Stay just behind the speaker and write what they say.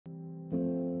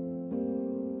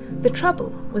The trouble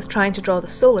with trying to draw the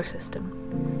solar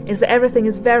system is that everything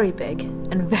is very big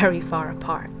and very far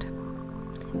apart.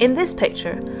 In this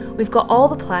picture, we've got all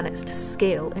the planets to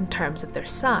scale in terms of their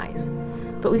size,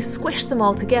 but we've squished them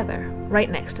all together right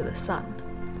next to the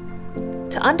Sun.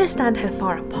 To understand how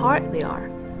far apart they are,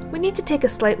 we need to take a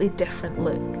slightly different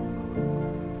look.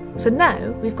 So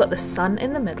now we've got the Sun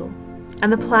in the middle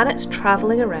and the planets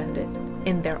travelling around it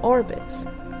in their orbits.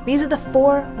 These are the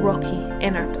 4 rocky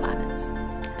inner planets,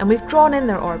 and we've drawn in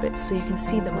their orbits so you can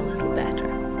see them a little better.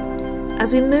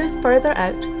 As we move further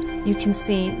out, you can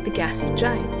see the gassy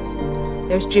giants.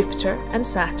 There's Jupiter and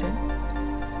Saturn,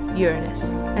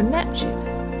 Uranus and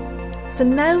Neptune. So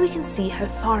now we can see how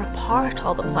far apart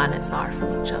all the planets are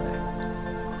from each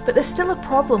other. But there's still a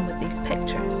problem with these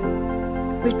pictures.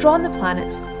 We've drawn the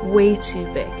planets way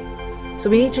too big, so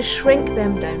we need to shrink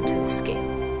them down to the scale.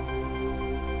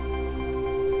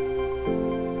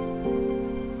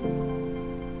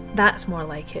 That's more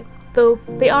like it, though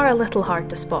they are a little hard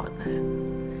to spot now.